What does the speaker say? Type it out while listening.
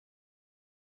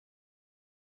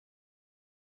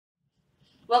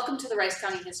Welcome to the Rice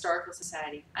County Historical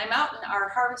Society. I'm out in our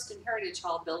Harvest and Heritage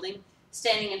Hall building,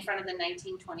 standing in front of the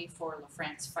 1924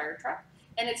 LaFrance fire truck.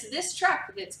 And it's this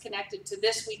truck that's connected to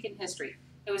this week in history.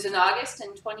 It was in August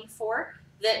in 24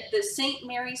 that the St.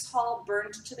 Mary's Hall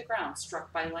burned to the ground,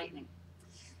 struck by lightning.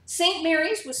 St.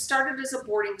 Mary's was started as a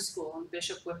boarding school in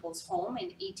Bishop Whipple's home in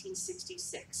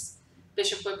 1866.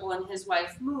 Bishop Whipple and his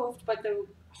wife moved, but the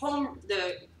home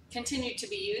continued to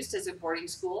be used as a boarding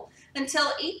school until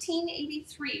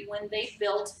 1883, when they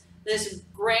built this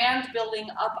grand building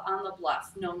up on the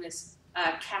bluff known as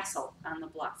Castle on the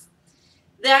Bluff.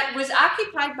 That was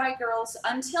occupied by girls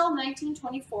until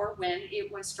 1924, when it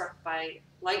was struck by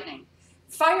lightning.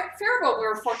 Faribault, we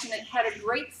were fortunate, had a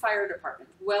great fire department,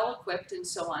 well equipped and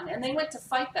so on, and they went to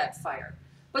fight that fire.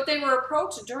 But they were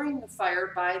approached during the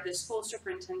fire by the school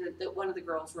superintendent that one of the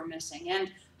girls were missing.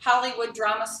 And Hollywood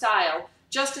drama style,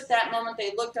 just at that moment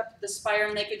they looked up at the spire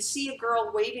and they could see a girl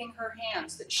waving her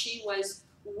hands, that she was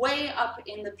way up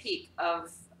in the peak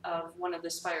of one of the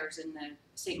spires in the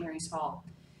St. Mary's Hall.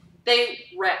 They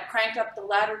cranked up the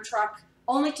ladder truck,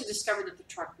 only to discover that the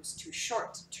truck was too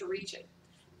short to reach it.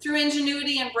 Through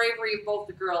ingenuity and bravery of both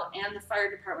the girl and the fire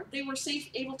department, they were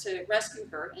able to rescue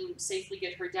her and safely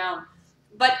get her down.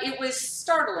 But it was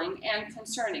startling and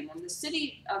concerning, and the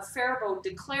city of Faribault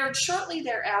declared shortly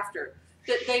thereafter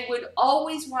that they would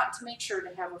always want to make sure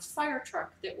to have a fire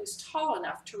truck that was tall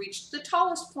enough to reach the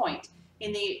tallest point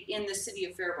in the city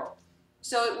of Faribault.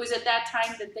 So it was at that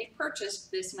time that they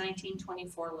purchased this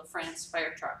 1924 LaFrance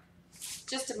fire truck.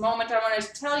 Just a moment, I want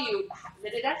to tell you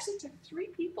that it actually took 3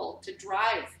 people to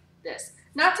drive this.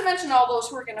 Not to mention all those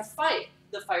who were going to fight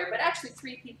the fire, but actually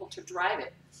 3 people to drive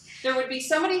it. There would be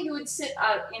somebody who would sit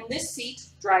in this seat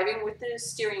driving with the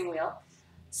steering wheel.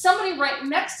 Somebody right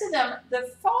next to them, the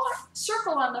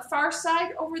circle on the far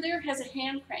side over there has a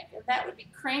hand crank, and that would be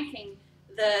cranking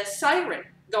the siren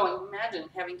going. Imagine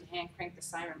having to hand crank the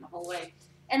siren the whole way.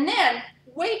 And then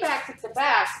way back at the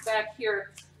back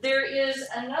here, there is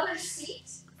another seat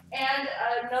and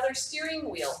another steering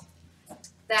wheel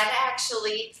that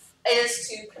actually is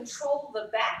to control the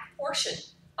back portion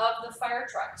of the fire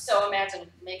truck. So imagine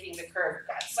making the curve.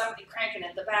 Got somebody cranking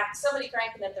at the back, somebody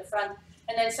cranking at the front,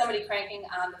 and then somebody cranking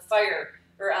on the fire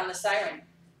or on the siren.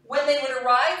 When they would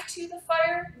arrive to the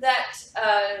fire,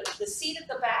 the seat at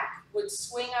the back would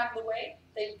swing out of the way.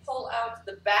 They'd pull out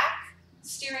the back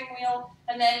steering wheel,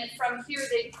 and then from here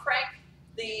they'd crank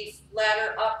the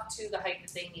ladder up to the height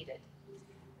that they needed.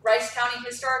 Rice County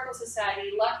Historical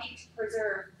Society, lucky to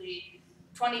preserve the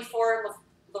 24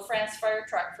 LaFrance fire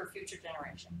truck for future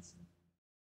generations.